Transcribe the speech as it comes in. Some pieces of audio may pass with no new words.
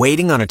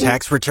Waiting on a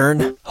tax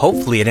return?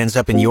 Hopefully it ends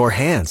up in your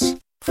hands.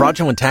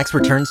 Fraudulent tax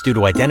returns due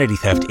to identity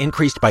theft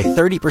increased by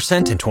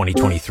 30% in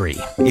 2023.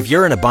 If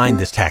you're in a bind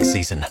this tax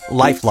season,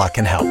 LifeLock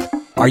can help.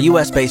 Our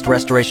U.S.-based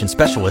restoration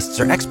specialists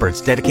are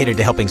experts dedicated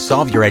to helping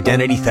solve your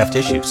identity theft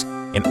issues.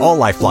 And all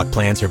LifeLock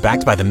plans are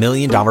backed by the $1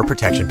 Million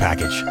Protection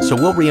Package. So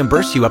we'll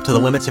reimburse you up to the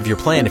limits of your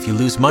plan if you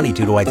lose money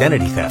due to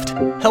identity theft.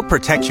 Help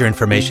protect your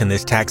information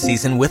this tax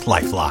season with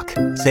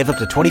LifeLock. Save up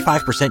to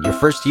 25% your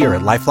first year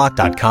at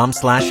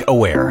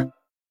LifeLock.com/aware.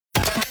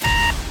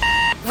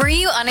 Were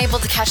you unable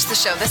to catch the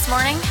show this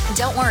morning?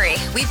 Don't worry,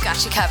 we've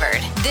got you covered.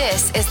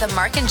 This is the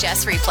Mark and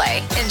Jess Replay.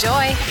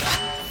 Enjoy.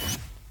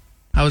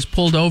 I was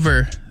pulled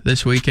over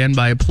this weekend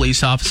by a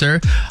police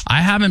officer.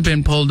 I haven't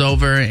been pulled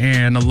over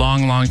in a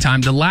long, long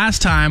time. The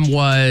last time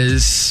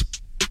was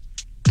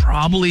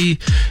probably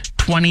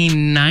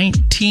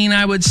 2019,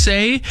 I would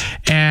say.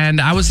 And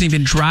I wasn't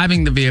even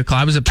driving the vehicle.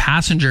 I was a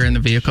passenger in the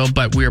vehicle,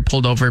 but we were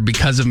pulled over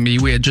because of me.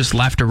 We had just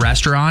left a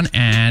restaurant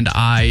and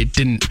I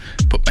didn't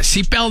put my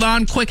seatbelt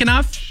on quick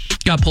enough.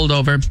 Got pulled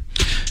over.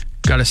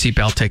 Got a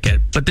seatbelt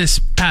ticket. But this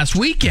past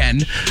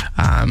weekend,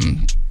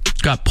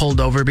 got pulled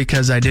over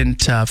because I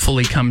didn't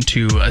fully come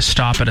to a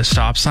stop at a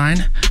stop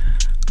sign.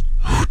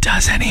 Who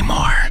does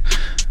anymore?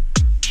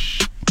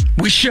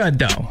 We should,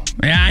 though.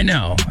 Yeah, I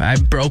know. I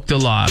broke the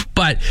law.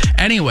 But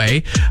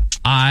anyway,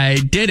 I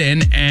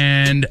didn't,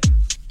 and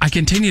I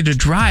continued to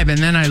drive, and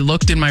then I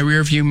looked in my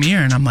rearview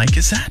mirror, and I'm like,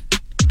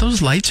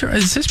 those lights am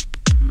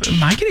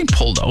I getting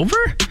pulled over?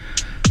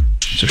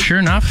 So sure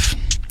enough,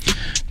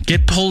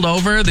 get pulled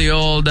over, the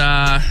old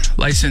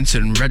license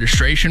and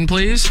registration,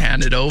 please.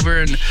 Hand it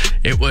over, and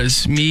it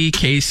was me,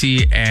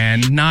 Casey,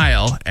 and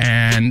Niall,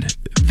 and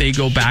they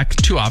go back,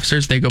 two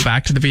officers, they go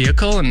back to the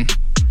vehicle, and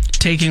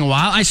taking a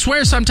while. I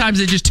swear sometimes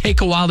they just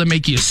take a while to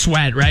make you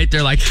sweat, right?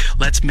 They're like,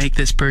 let's make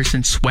this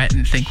person sweat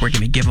and think we're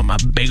going to give them a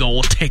big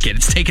old ticket.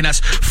 It's taken us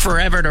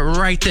forever to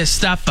write this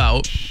stuff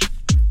out.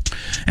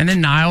 And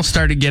then Niall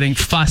started getting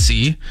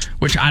fussy,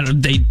 which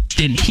they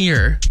didn't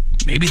hear.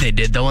 Maybe they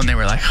did, though, and they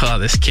were like, oh,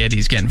 this kid,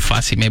 he's getting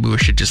fussy. Maybe we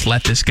should just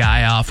let this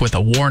guy off with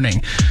a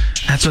warning.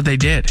 That's what they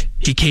did.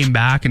 He came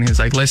back, and he was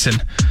like, listen,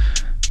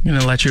 I'm going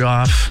to let you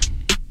off,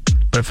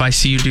 but if I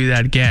see you do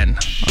that again,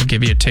 I'll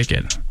give you a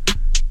ticket.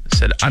 I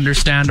said,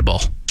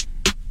 understandable.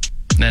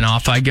 And then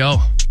off I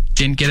go.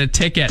 Didn't get a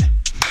ticket.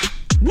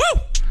 Woo!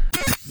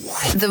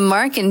 The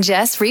Mark and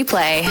Jess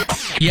Replay.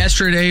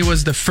 Yesterday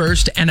was the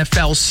first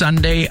NFL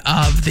Sunday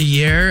of the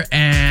year,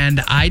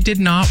 and I did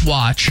not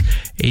watch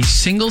a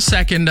single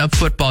second of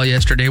football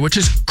yesterday, which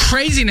is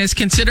craziness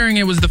considering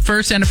it was the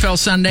first NFL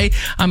Sunday.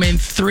 I'm in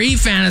 3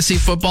 fantasy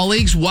football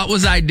leagues. What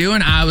was I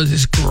doing? I was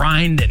just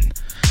grinding.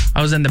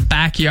 I was in the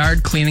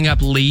backyard cleaning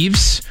up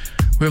leaves.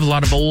 We have a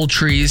lot of old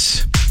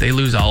trees. They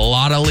lose a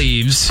lot of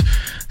leaves,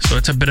 so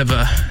it's a bit of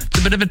a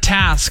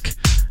task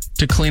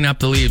to clean up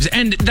the leaves.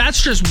 And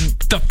that's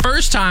just the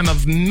first time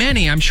of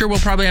many. I'm sure we'll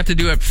probably have to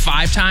do it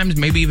 5 times,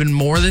 maybe even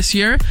more this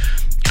year.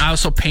 I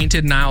also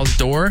painted Niall's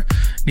door.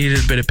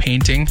 Needed a bit of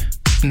painting.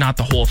 Not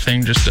the whole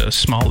thing, just a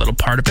small little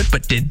part of it,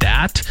 but did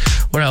that.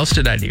 What else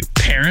did I do?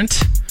 Parent.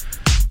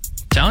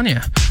 I'm telling you,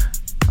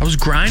 I was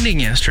grinding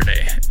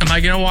yesterday. Am I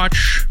going to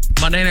watch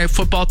Monday Night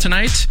Football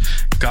tonight?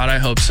 God, I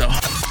hope so.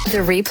 The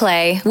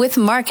Replay with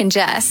Mark and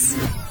Jess.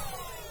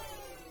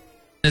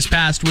 This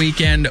past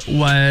weekend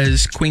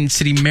was Queen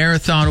City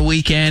Marathon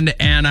weekend,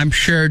 and I'm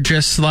sure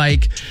just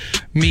like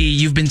me,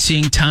 you've been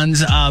seeing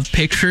tons of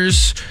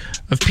pictures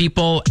of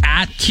people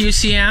at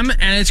QCM,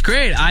 and it's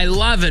great. I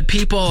love it.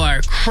 People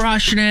are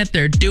crushing it.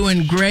 They're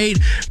doing great,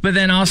 but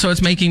then also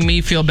it's making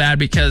me feel bad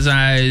because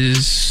I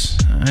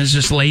was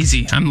just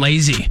lazy. I'm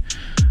lazy.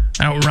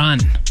 I don't run.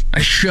 I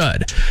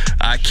should.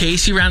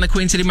 Casey ran the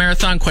Queen City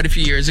Marathon quite a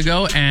few years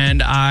ago,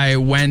 and I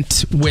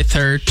went with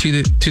her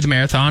to the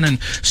marathon and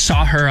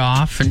saw her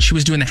off, and she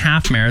was doing the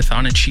half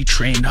marathon, and she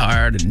trained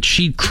hard, and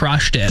she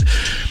crushed it.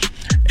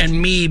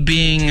 And me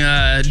being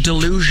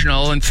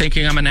delusional and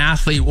thinking I'm an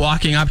athlete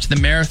walking up to the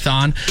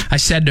marathon, I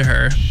said to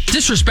her,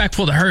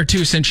 disrespectful to her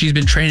too, since she's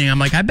been training, I'm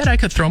like, I bet I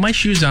could throw my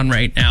shoes on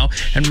right now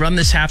and run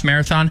this half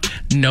marathon,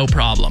 no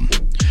problem.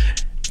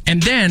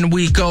 And then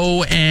we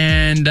go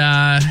and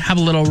have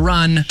a little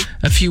run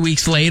a few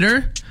weeks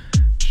later.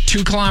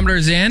 2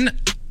 kilometers in,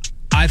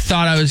 I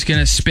thought I was going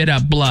to spit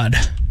up blood.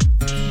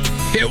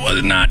 It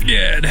was not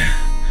good.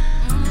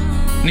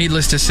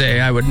 Needless to say,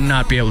 I would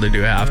not be able to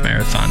do a half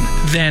marathon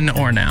then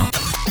or now.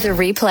 The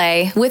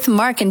Replay with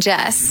Mark and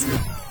Jess.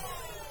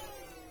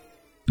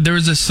 There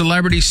was a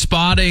celebrity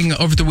spotting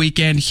over the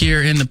weekend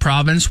here in the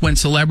province when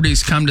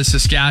celebrities come to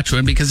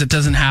Saskatchewan, because it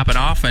doesn't happen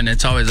often.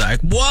 It's always like,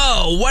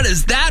 whoa, what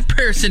is that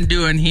person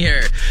doing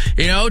here?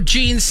 You know,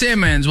 Gene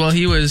Simmons, well,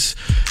 he was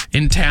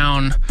in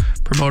town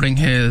promoting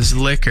his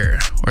liquor.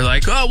 We're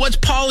like, oh, what's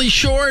Pauly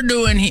Shore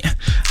doing here?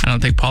 I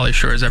don't think Pauly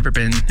Shore has ever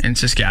been in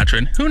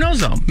Saskatchewan. Who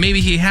knows, though?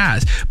 Maybe he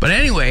has. But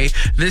anyway,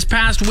 this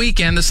past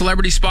weekend, the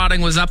celebrity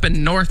spotting was up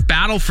in North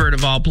Battleford,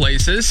 of all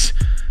places.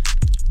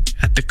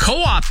 At the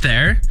co-op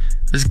there,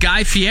 was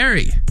Guy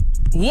Fieri.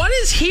 what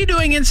is he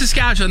doing in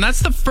Saskatchewan?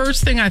 That's the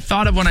first thing I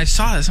thought of when I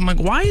saw this. I'm like,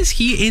 why is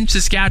he in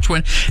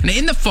Saskatchewan? And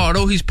in the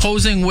photo, he's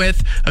posing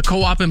with a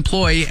co-op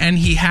employee, and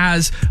he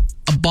has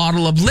a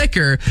bottle of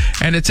liquor,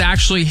 and it's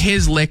actually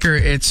his liquor.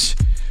 It's,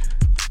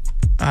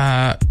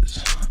 I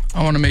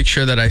want to make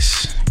sure that I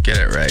get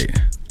it right.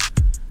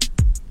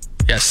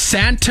 Yeah,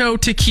 Santo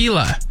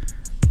Tequila.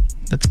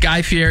 That's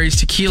Guy Fieri's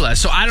tequila.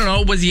 So I don't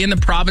know, was he in the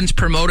province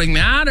promoting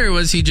that, or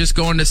was he just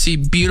going to see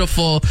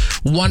beautiful,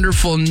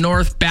 wonderful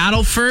North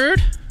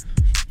Battleford?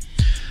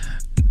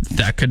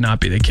 That could not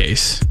be the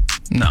case.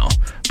 No.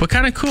 But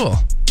kind of cool.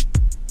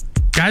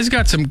 Guy's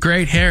got some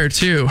great hair,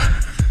 too.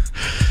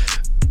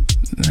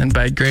 And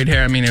by great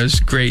hair, I mean it was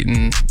great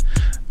in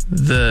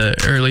the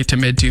early to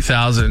mid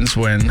 2000s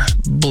when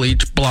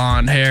bleach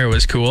blonde hair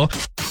was cool.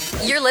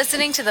 You're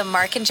listening to the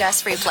Mark and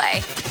Jess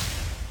Replay.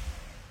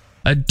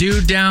 A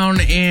dude down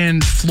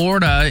in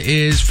Florida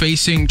is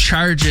facing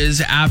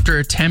charges after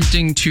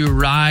attempting to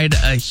ride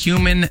a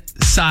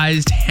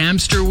human-sized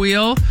hamster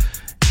wheel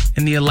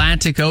in the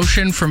Atlantic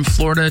Ocean from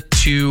Florida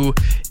to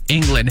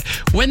England.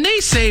 When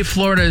they say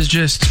Florida is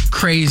just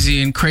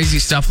crazy and crazy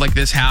stuff like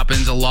this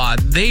happens a lot,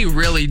 they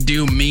really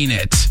do mean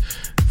it.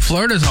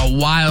 Florida's a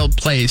wild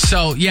place.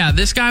 So, yeah,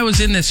 this guy was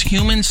in this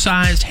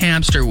human-sized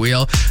hamster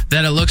wheel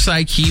that it looks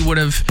like he would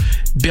have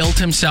built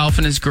himself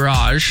in his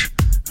garage.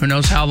 Who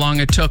knows how long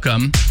it took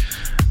him.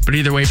 But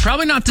either way,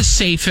 probably not the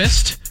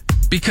safest,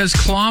 because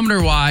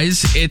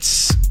kilometer-wise,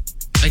 it's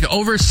like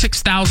over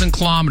 6,000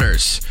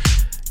 kilometers.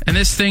 And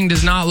this thing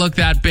does not look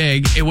that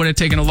big. It would have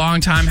taken a long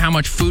time. How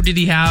much food did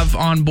he have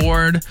on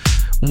board?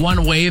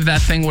 One wave,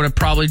 that thing would have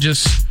probably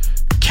just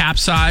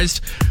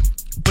capsized.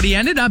 But he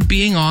ended up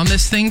being on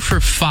this thing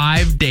for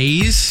 5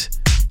 days.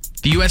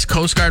 The U.S.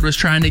 Coast Guard was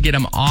trying to get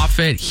him off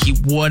it. He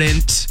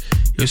wouldn't.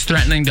 He was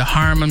threatening to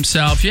harm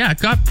himself. Yeah, it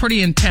got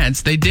pretty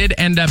intense. They did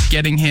end up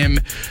getting him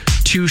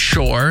to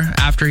shore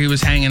after he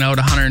was hanging out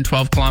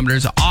 112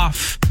 kilometers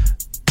off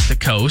the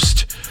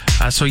coast.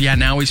 So yeah,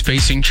 now he's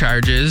facing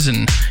charges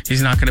and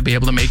he's not going to be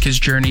able to make his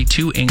journey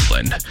to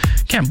England.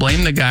 Can't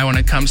blame the guy when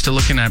it comes to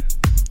looking at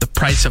the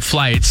price of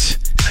flights.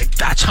 Like,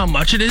 that's how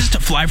much it is to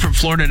fly from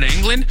Florida to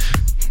England?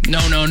 No,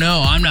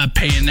 I'm not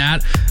paying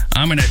that.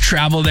 I'm going to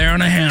travel there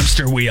on a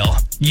hamster wheel.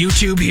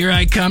 YouTube, here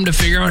I come to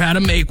figure out how to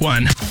make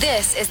one.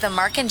 This is the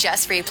Mark and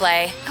Jess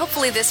Replay.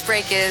 Hopefully this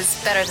break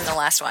is better than the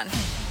last one.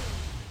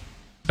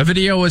 A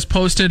video was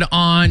posted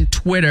on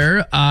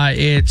Twitter.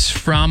 It's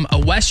from a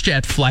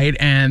WestJet flight,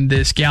 and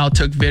this gal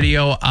took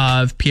video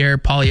of Pierre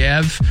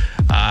Poilievre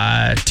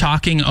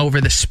talking over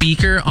the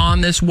speaker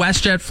on this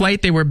WestJet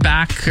flight. They were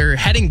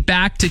heading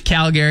back to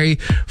Calgary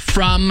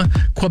from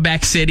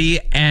Quebec City,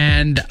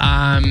 and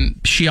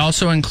she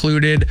also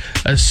included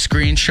a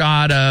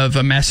screenshot of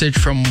a message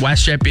from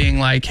WestJet being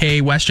like,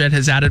 hey, WestJet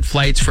has added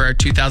flights for our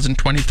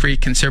 2023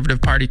 Conservative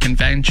Party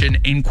convention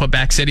in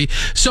Quebec City.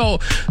 So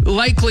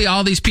likely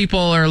all these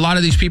people, or a lot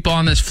of these people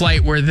on this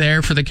flight, were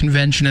there for the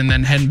convention and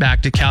then heading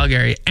back to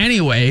Calgary.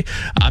 Anyway,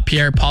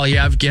 Pierre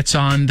Poilievre gets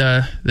on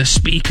the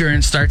speaker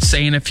and starts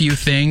saying a few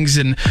things.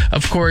 And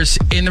of course,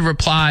 in the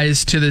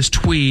replies to this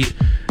tweet,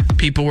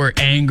 people were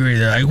angry.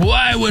 They're like,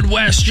 why would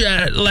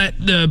WestJet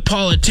let the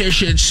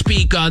politicians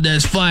speak on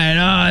this flight?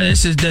 Oh,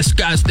 this is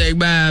disgusting,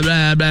 blah,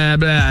 blah, blah,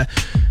 blah.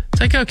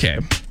 It's like, okay,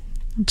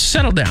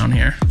 settle down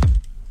here.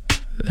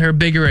 There are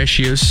bigger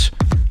issues.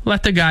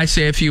 Let the guy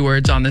say a few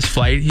words on this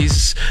flight.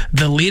 He's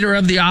the leader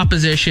of the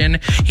opposition.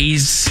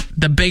 He's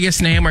the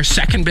biggest name or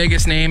second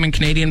biggest name in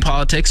Canadian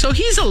politics. So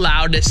he's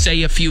allowed to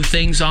say a few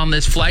things on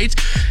this flight.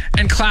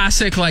 And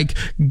classic, like,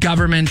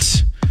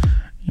 government,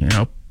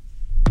 a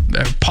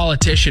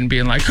politician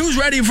being like, who's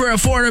ready for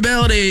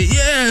affordability?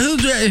 Yeah,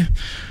 who's ready?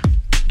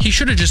 He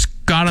should have just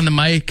got on the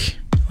mic.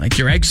 Like,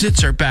 your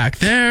exits are back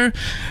there.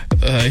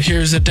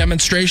 Here's a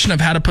demonstration of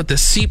how to put the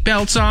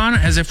seatbelts on,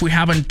 as if we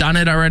haven't done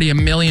it already a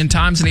million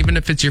times. And even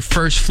if it's your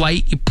first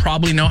flight, you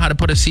probably know how to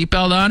put a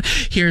seatbelt on.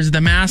 Here's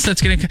the mask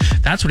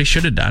that's what he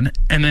should have done.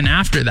 And then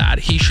after that,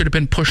 he should have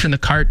been pushing the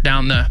cart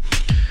down the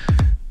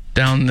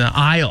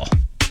aisle.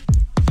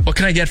 What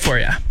can I get for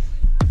you?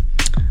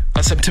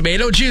 Some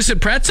tomato juice and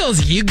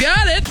pretzels. You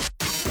got it.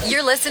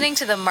 You're listening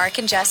to the Mark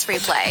and Jess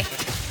Replay.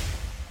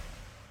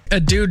 A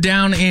dude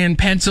down in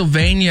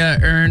Pennsylvania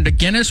earned a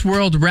Guinness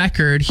World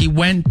Record. He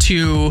went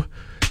to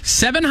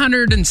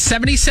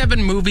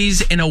 777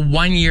 movies in a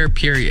 1-year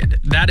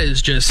period. That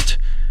is just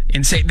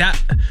insane.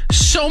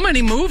 So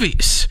many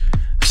movies.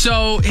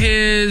 So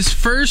his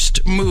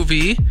first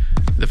movie,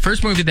 the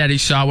first movie that he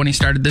saw when he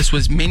started this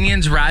was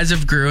Minions: Rise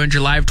of Gru in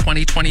July of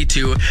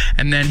 2022.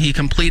 And then he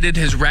completed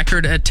his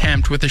record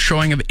attempt with a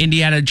showing of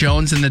Indiana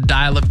Jones and the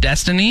Dial of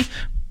Destiny.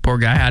 Poor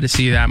guy had to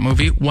see that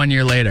movie 1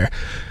 year later.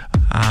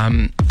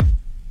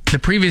 The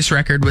previous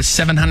record was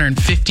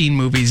 715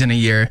 movies in a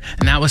year,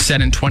 and that was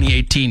set in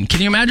 2018.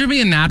 Can you imagine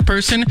being that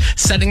person,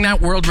 setting that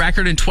world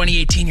record in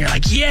 2018? You're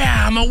like,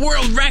 yeah, I'm a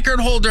world record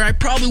holder. I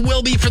probably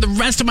will be for the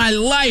rest of my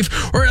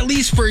life, or at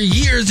least for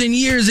years and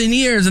years and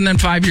years. And then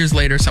 5 years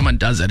later, someone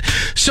does it.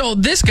 So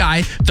this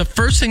guy, the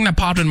first thing that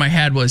popped in my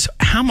head was,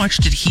 how much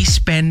did he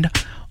spend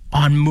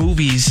on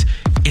movies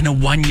in a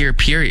 1-year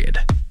period.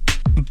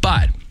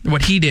 But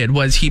what he did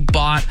was he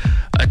bought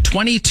a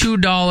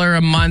 $22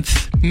 a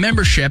month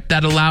membership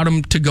that allowed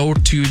him to go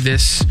to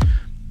this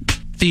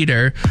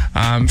theater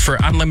for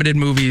unlimited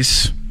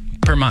movies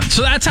per month.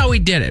 So that's how he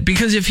did it.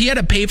 Because if he had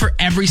to pay for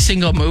every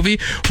single movie,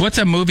 what's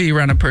a movie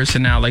run a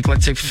person now? Like,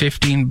 let's say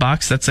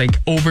 $15. That's like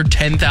over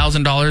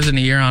 $10,000 in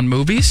a year on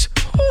movies.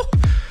 Whew.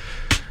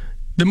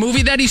 The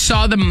movie that he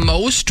saw the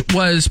most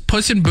was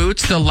Puss in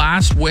Boots: The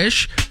Last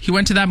Wish. He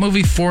went to that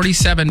movie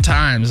 47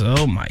 times.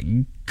 Oh my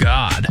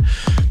God.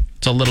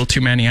 It's a little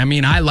too many. I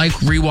mean, I like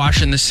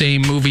rewatching the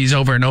same movies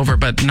over and over,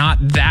 but not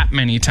that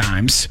many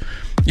times.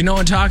 You know,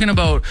 and talking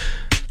about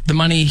the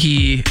money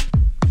he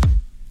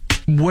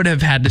would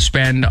have had to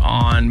spend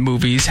on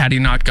movies had he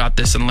not got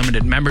this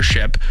unlimited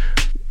membership,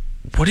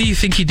 what do you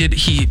think he did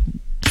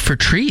for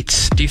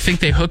treats? Do you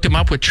think they hooked him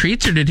up with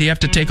treats, or did he have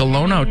to take a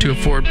loan out to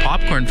afford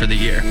popcorn for the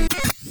year?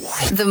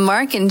 The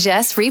Mark and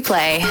Jess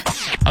Replay.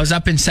 I was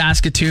up in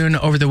Saskatoon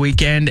over the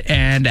weekend,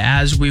 and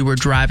as we were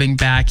driving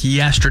back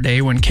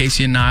yesterday when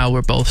Casey and Niall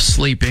were both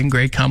sleeping,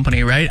 great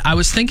company, right? I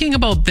was thinking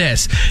about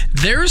this.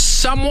 There's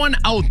someone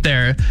out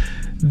there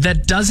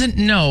that doesn't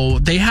know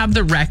they have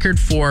the record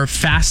for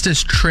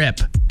fastest trip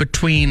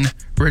between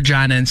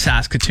Regina and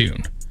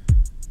Saskatoon.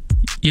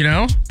 You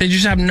know? They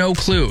just have no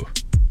clue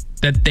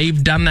that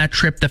they've done that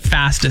trip the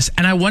fastest.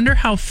 And I wonder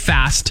how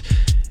fast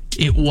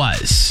it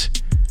was.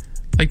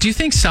 Like, do you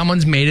think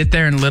someone's made it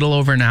there in a little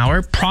over an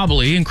hour?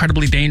 Probably.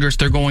 Incredibly dangerous.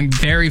 They're going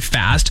very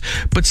fast.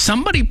 But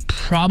somebody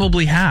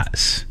probably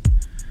has.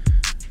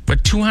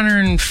 But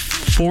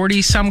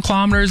 240 some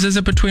kilometers is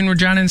it between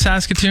Regina and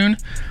Saskatoon?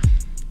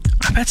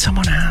 I bet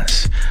someone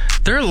has.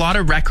 There are a lot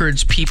of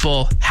records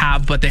people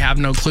have, but they have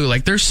no clue.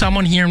 Like, there's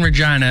someone here in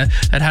Regina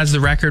that has the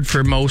record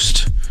for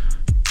most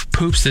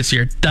poops this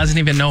year. Doesn't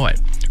even know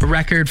it. A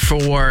record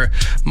for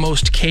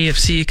most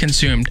KFC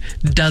consumed.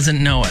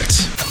 Doesn't know it.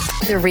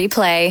 The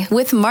Replay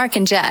with Mark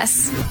and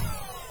Jess.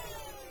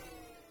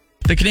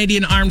 The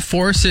Canadian Armed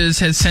Forces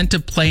has sent a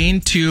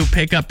plane to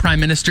pick up Prime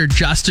Minister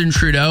Justin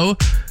Trudeau,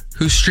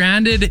 who's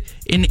stranded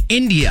in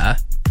India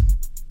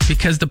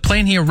because the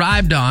plane he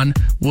arrived on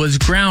was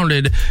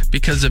grounded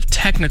because of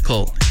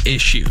technical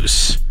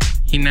issues.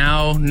 He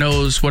now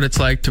knows what it's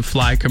like to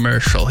fly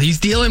commercial. He's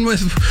dealing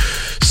with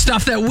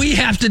stuff that we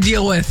have to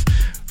deal with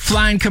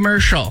flying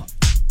commercial.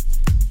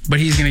 But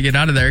he's going to get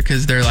out of there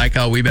because they're like,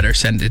 oh, we better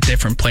send a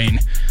different plane.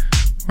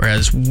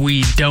 Whereas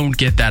we don't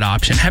get that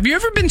option. Have you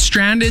ever been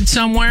stranded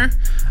somewhere?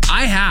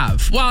 I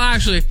have. Well,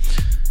 actually,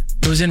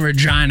 it was in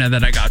Regina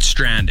that I got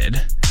stranded.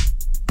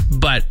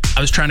 But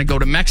I was trying to go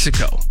to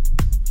Mexico.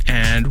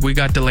 And we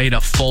got delayed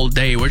a full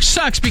day, which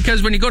sucks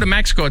because when you go to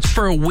Mexico, it's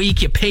for a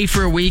week. You pay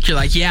for a week. You're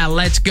like, yeah,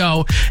 let's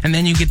go. And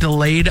then you get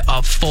delayed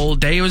a full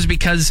day. It was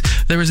because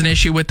there was an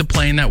issue with the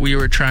plane that we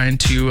were trying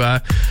to,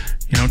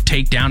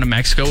 take down to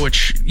Mexico,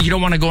 which you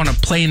don't want to go on a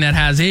plane that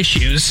has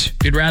issues.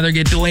 You'd rather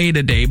get delayed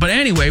a day. But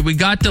anyway, we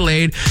got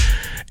delayed,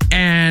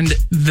 and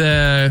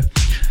the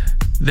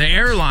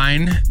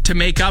airline, to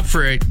make up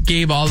for it,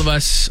 gave all of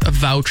us a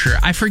voucher.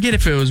 I forget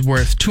if it was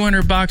worth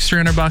 $200,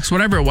 $300,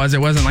 whatever it was.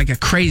 It wasn't like a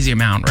crazy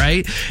amount,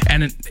 right?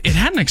 And it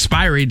had an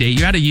expiry date.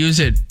 You had to use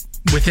it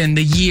within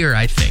the year,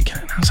 I think.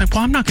 And I was like,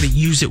 well, I'm not going to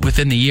use it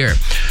within the year.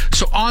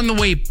 So on the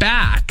way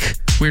back,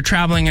 we were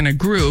traveling in a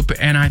group,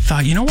 and I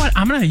thought, you know what?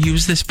 I'm going to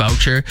use this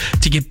voucher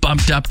to get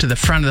bumped up to the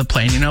front of the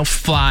plane,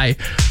 fly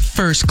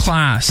first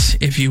class,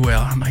 if you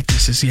will. I'm like,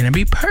 this is going to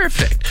be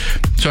perfect.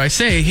 So I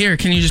say, here,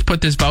 can you just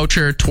put this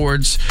voucher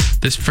towards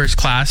this first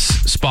class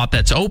spot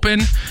that's open?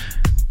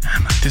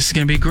 I'm like, this is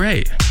going to be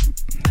great.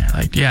 They're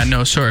like, yeah,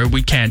 no, sorry,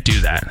 we can't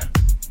do that.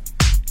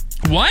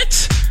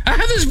 What? I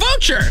have this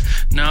voucher.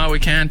 No, we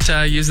can't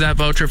use that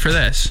voucher for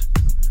this.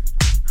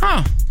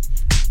 Oh.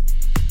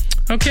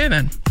 Okay,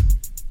 then.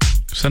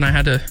 So then I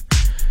had to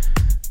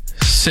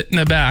sit in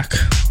the back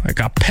like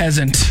a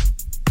peasant,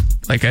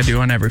 like I do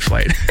on every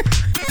flight.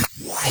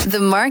 The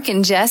Mark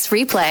and Jess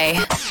Replay.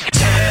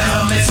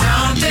 Tell me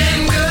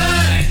something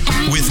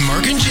good with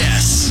Mark and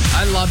Jess.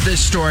 I love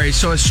this story.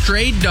 So a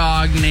stray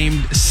dog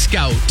named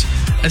Scout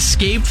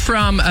escaped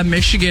from a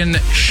Michigan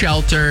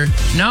shelter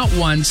not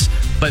once,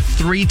 but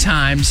 3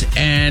 times.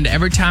 And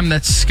every time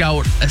that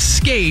Scout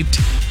escaped,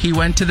 he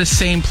went to the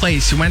same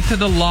place. He went to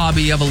the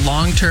lobby of a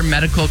long-term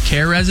medical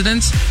care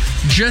residence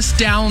just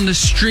down the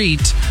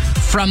street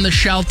from the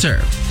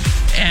shelter.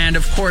 And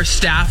of course,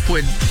 staff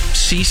would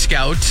see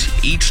Scout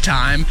each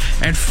time.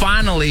 And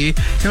finally,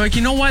 they're like,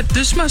 you know what?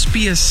 This must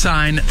be a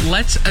sign.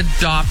 Let's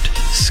adopt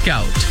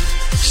Scout.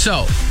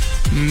 So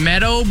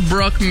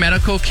Meadowbrook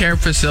Medical Care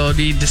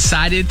Facility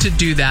decided to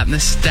do that, and the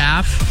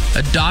staff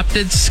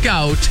adopted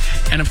Scout.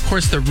 And of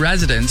course, the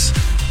residents,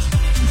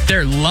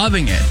 they're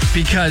loving it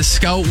because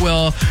Scout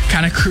will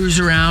kind of cruise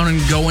around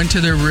and go into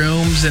their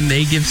rooms, and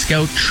they give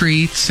Scout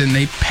treats and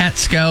they pet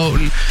Scout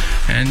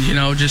and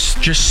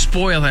just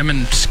spoil him.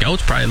 And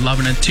Scout's probably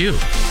loving it too.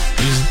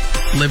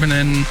 He's living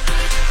in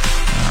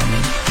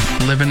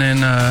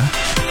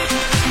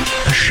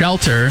a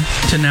shelter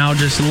to now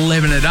just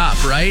living it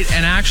up, right?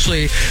 And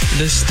actually,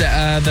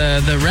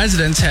 the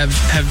residents have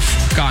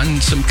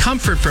gotten some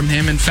comfort from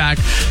him. In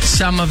fact,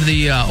 some of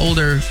the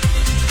older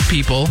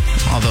people,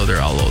 although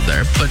they're all old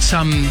there, but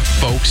some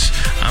folks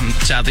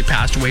sadly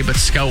passed away, but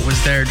Scout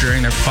was there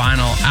during their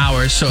final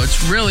hours. So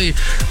it's really,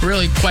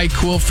 really quite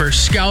cool for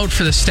Scout,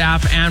 for the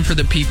staff, and for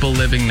the people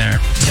living there.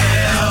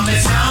 Tell me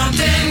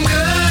something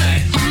good.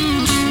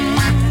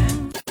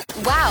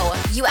 Wow,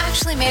 you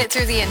actually made it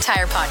through the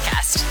entire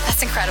podcast.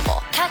 That's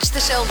incredible. Catch the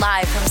show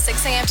live from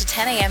 6 a.m. to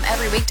 10 a.m.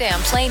 every weekday on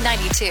Play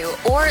 92,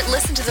 or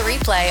listen to the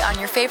replay on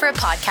your favorite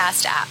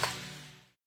podcast app.